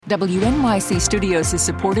WNYC Studios is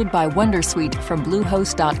supported by Wondersuite from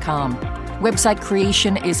Bluehost.com. Website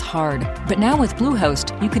creation is hard, but now with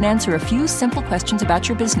Bluehost, you can answer a few simple questions about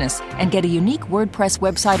your business and get a unique WordPress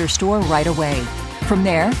website or store right away. From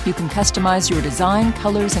there, you can customize your design,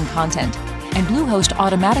 colors, and content. And Bluehost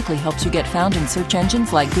automatically helps you get found in search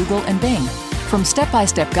engines like Google and Bing. From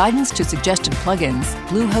step-by-step guidance to suggested plugins,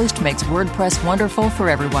 Bluehost makes WordPress wonderful for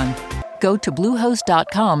everyone. Go to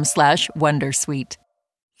bluehost.com/wondersuite.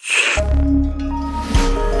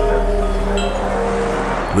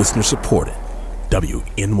 Listener supported.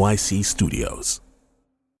 WNYC Studios.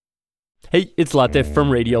 Hey, it's Latif from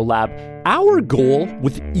Radiolab. Our goal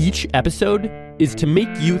with each episode is to make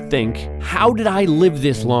you think, how did I live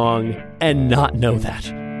this long and not know that?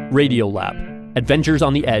 Radiolab, adventures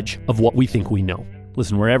on the edge of what we think we know.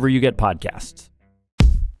 Listen wherever you get podcasts.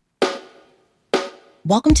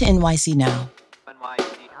 Welcome to NYC Now,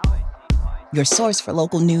 your source for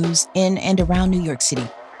local news in and around New York City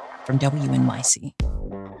from WNYC.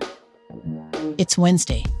 It's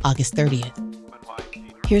Wednesday, August 30th.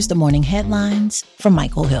 Here's the morning headlines from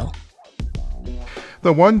Michael Hill.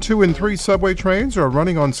 The 1, 2, and 3 subway trains are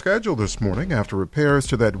running on schedule this morning after repairs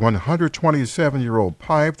to that 127-year-old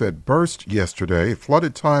pipe that burst yesterday,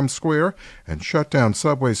 flooded Times Square, and shut down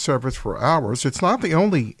subway service for hours. It's not the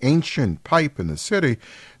only ancient pipe in the city.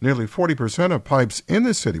 Nearly 40% of pipes in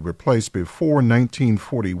the city were placed before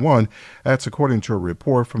 1941. That's according to a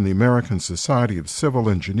report from the American Society of Civil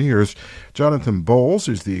Engineers. Jonathan Bowles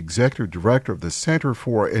is the executive director of the Center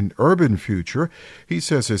for an Urban Future. He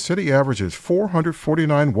says the city averages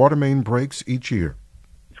 449 water main breaks each year.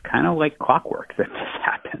 It's kind of like clockwork that this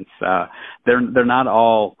happens. They're not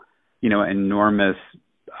all, enormous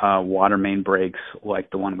water main breaks like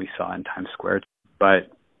the one we saw in Times Square, but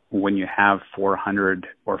when you have 400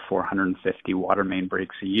 or 450 water main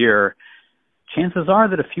breaks a year, chances are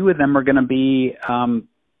that a few of them are going to be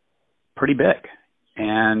pretty big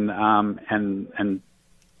and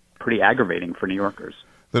pretty aggravating for New Yorkers.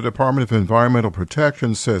 The Department of Environmental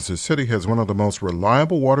Protection says the city has one of the most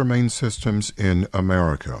reliable water main systems in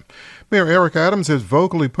America. Mayor Eric Adams is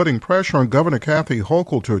vocally putting pressure on Governor Kathy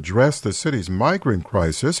Hochul to address the city's migrant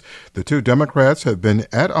crisis. The two Democrats have been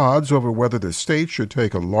at odds over whether the state should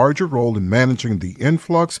take a larger role in managing the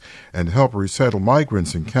influx and help resettle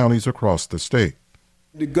migrants in counties across the state.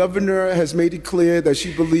 The governor has made it clear that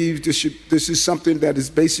she believes this is something that is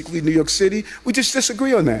basically New York City. We just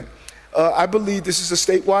disagree on that. I believe this is a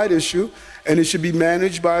statewide issue, and it should be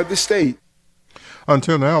managed by the state.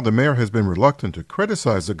 Until now, the mayor has been reluctant to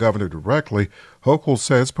criticize the governor directly. Hochul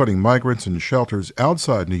says putting migrants in shelters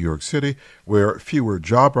outside New York City, where fewer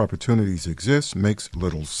job opportunities exist, makes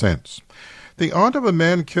little sense. The aunt of a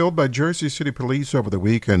man killed by Jersey City police over the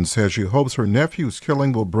weekend says she hopes her nephew's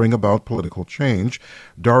killing will bring about political change.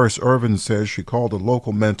 Doris Irvin says she called a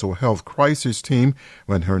local mental health crisis team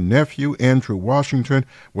when her nephew, Andrew Washington,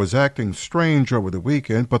 was acting strange over the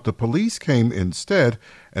weekend, but the police came instead,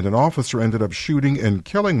 and an officer ended up shooting and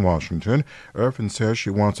killing Washington. Irvin says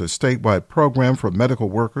she wants a statewide program for medical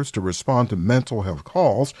workers to respond to mental health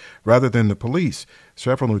calls rather than the police.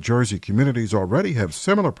 Several New Jersey communities already have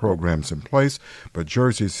similar programs in place, but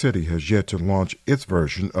Jersey City has yet to launch its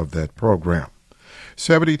version of that program.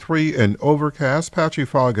 73 and overcast, patchy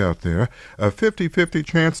fog out there. A 50-50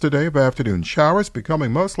 chance today of afternoon showers,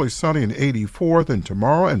 becoming mostly sunny and 84. Then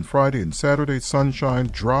tomorrow and Friday and Saturday, sunshine,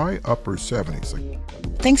 dry, upper 70s.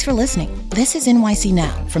 Thanks for listening. This is NYC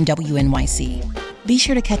Now from WNYC. Be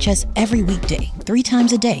sure to catch us every weekday, 3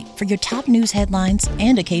 times a day, for your top news headlines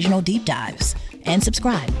and occasional deep dives. And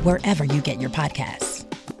subscribe wherever you get your podcasts.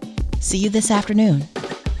 See you this afternoon.